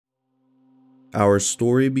Our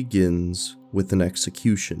story begins with an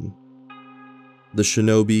execution. The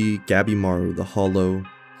shinobi Gabimaru the Hollow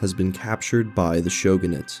has been captured by the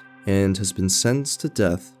shogunate and has been sentenced to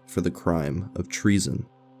death for the crime of treason.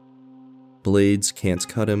 Blades can't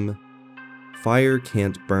cut him, fire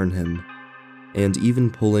can't burn him, and even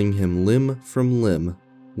pulling him limb from limb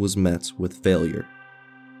was met with failure.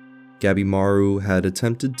 Gabimaru had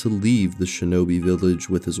attempted to leave the shinobi village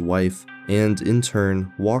with his wife and in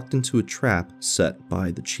turn walked into a trap set by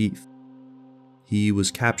the chief. He was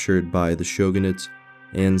captured by the shogunate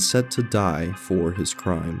and set to die for his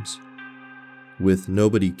crimes. With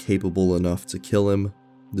nobody capable enough to kill him,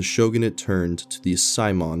 the shogunate turned to the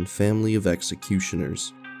Asaemon family of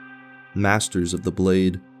executioners, masters of the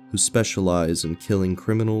blade who specialize in killing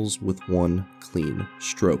criminals with one clean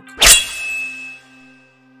stroke.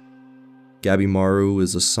 Gabimaru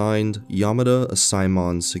is assigned Yamada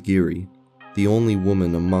Asaemon Sagiri, the only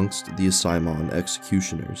woman amongst the Asaemon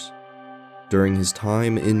executioners. During his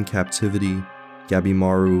time in captivity,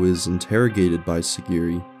 Gabimaru is interrogated by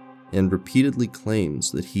Sagiri and repeatedly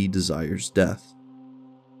claims that he desires death.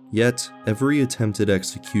 Yet, every attempted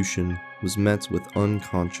execution was met with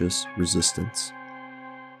unconscious resistance.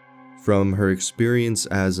 From her experience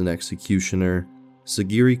as an executioner,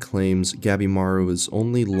 Sagiri claims Gabimaru is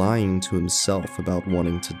only lying to himself about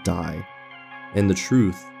wanting to die, and the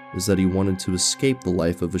truth is that he wanted to escape the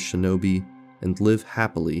life of a shinobi and live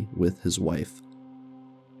happily with his wife.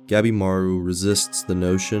 Gabimaru resists the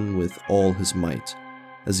notion with all his might,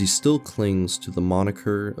 as he still clings to the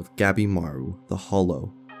moniker of Gabimaru the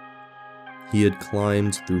Hollow. He had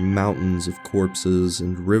climbed through mountains of corpses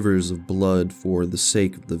and rivers of blood for the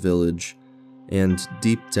sake of the village, and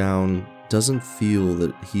deep down doesn't feel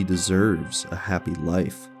that he deserves a happy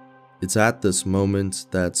life. It's at this moment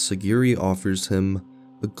that Sagiri offers him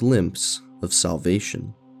a glimpse of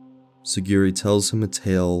salvation. Sagiri tells him a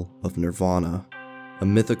tale of Nirvana, a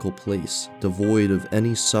mythical place devoid of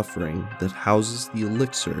any suffering that houses the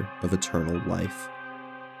elixir of eternal life.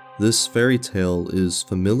 This fairy tale is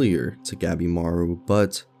familiar to Gabimaru,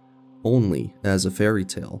 but only as a fairy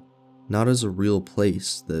tale, not as a real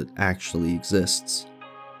place that actually exists.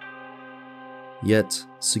 Yet,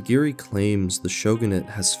 Sagiri claims the shogunate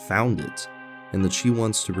has found it, and that she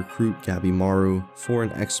wants to recruit Gabimaru for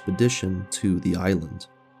an expedition to the island.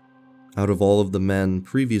 Out of all of the men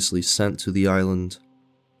previously sent to the island,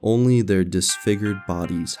 only their disfigured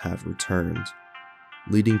bodies have returned,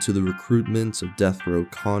 leading to the recruitment of death row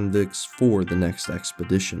convicts for the next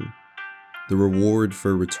expedition. The reward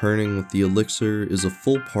for returning with the elixir is a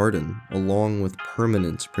full pardon along with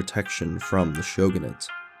permanent protection from the shogunate.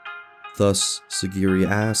 Thus, Sagiri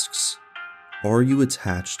asks, "Are you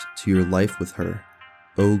attached to your life with her,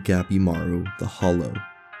 O Gabimaru the Hollow?"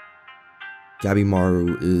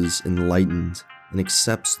 Gabimaru is enlightened and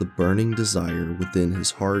accepts the burning desire within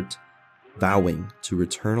his heart, vowing to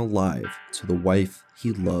return alive to the wife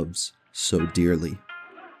he loves so dearly.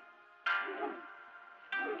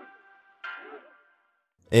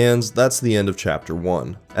 And that's the end of chapter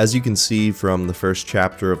 1. As you can see from the first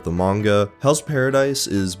chapter of the manga, Hell's Paradise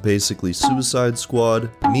is basically Suicide Squad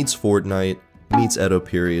meets Fortnite meets Edo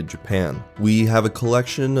period Japan. We have a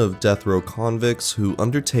collection of death row convicts who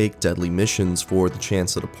undertake deadly missions for the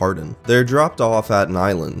chance at a pardon. They're dropped off at an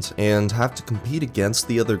island and have to compete against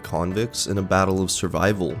the other convicts in a battle of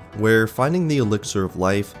survival, where finding the elixir of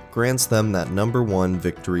life grants them that #1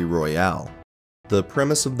 victory royale. The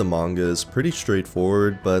premise of the manga is pretty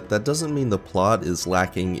straightforward, but that doesn't mean the plot is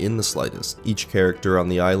lacking in the slightest. Each character on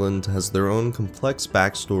the island has their own complex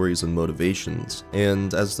backstories and motivations,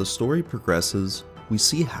 and as the story progresses, we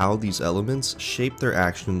see how these elements shape their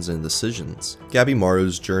actions and decisions.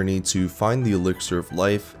 Gabimaru's journey to find the elixir of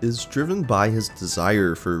life is driven by his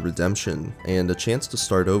desire for redemption and a chance to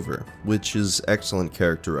start over, which is excellent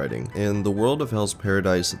character writing, and the world of Hell's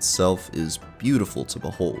Paradise itself is beautiful to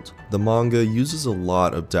behold. The manga uses a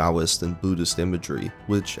lot of Taoist and Buddhist imagery,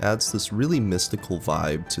 which adds this really mystical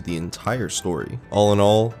vibe to the entire story. All in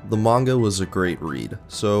all, the manga was a great read,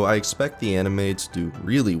 so I expect the anime to do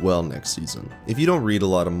really well next season. If you don't read a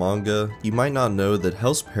lot of manga, you might not know that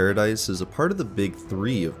Hell's Paradise is a part of the big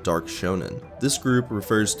three of Dark Shonen. This group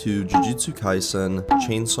refers to Jujutsu Kaisen,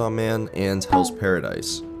 Chainsaw Man, and Hell's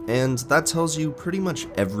Paradise. And that tells you pretty much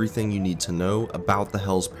everything you need to know about the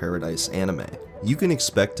Hell's Paradise anime. You can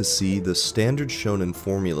expect to see the standard shonen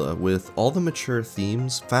formula with all the mature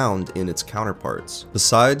themes found in its counterparts.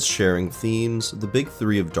 Besides sharing themes, the big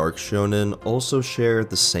three of dark shonen also share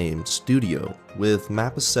the same studio, with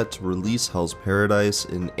Mappa set to release Hell's Paradise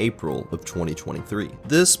in April of 2023.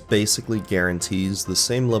 This basically guarantees the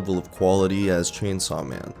same level of quality as Chainsaw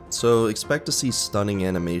Man, so expect to see stunning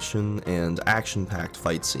animation and action-packed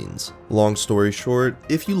fight scenes. Long story short,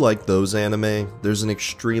 if you like those anime, there's an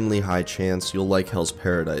extremely high chance you'll like Hell's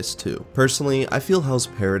Paradise too. Personally, I feel Hell's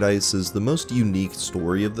Paradise is the most unique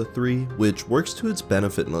story of the three, which works to its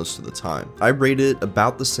benefit most of the time. I rate it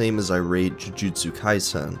about the same as I rate Jujutsu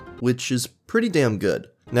Kaisen, which is pretty damn good.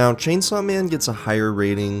 Now, Chainsaw Man gets a higher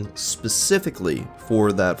rating specifically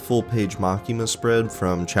for that full-page Makima spread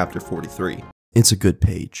from chapter 43. It's a good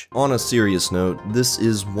page. On a serious note, this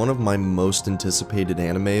is one of my most anticipated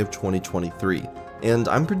anime of 2023, and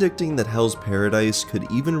I'm predicting that Hell's Paradise could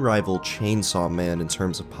even rival Chainsaw Man in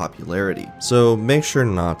terms of popularity, so make sure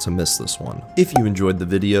not to miss this one. If you enjoyed the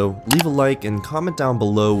video, leave a like and comment down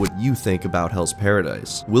below what you think about Hell's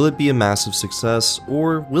Paradise. Will it be a massive success,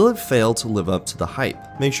 or will it fail to live up to the hype?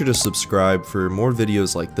 Make sure to subscribe for more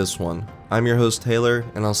videos like this one. I'm your host Taylor,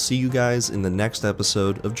 and I'll see you guys in the next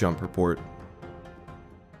episode of Jump Report.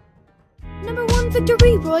 Number 1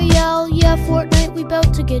 victory royale, yeah, Fortnite, we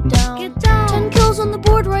bout to get down. 10 kills on the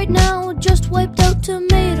board right now, just wiped out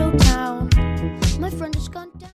Tomato Town. My friend has gone down.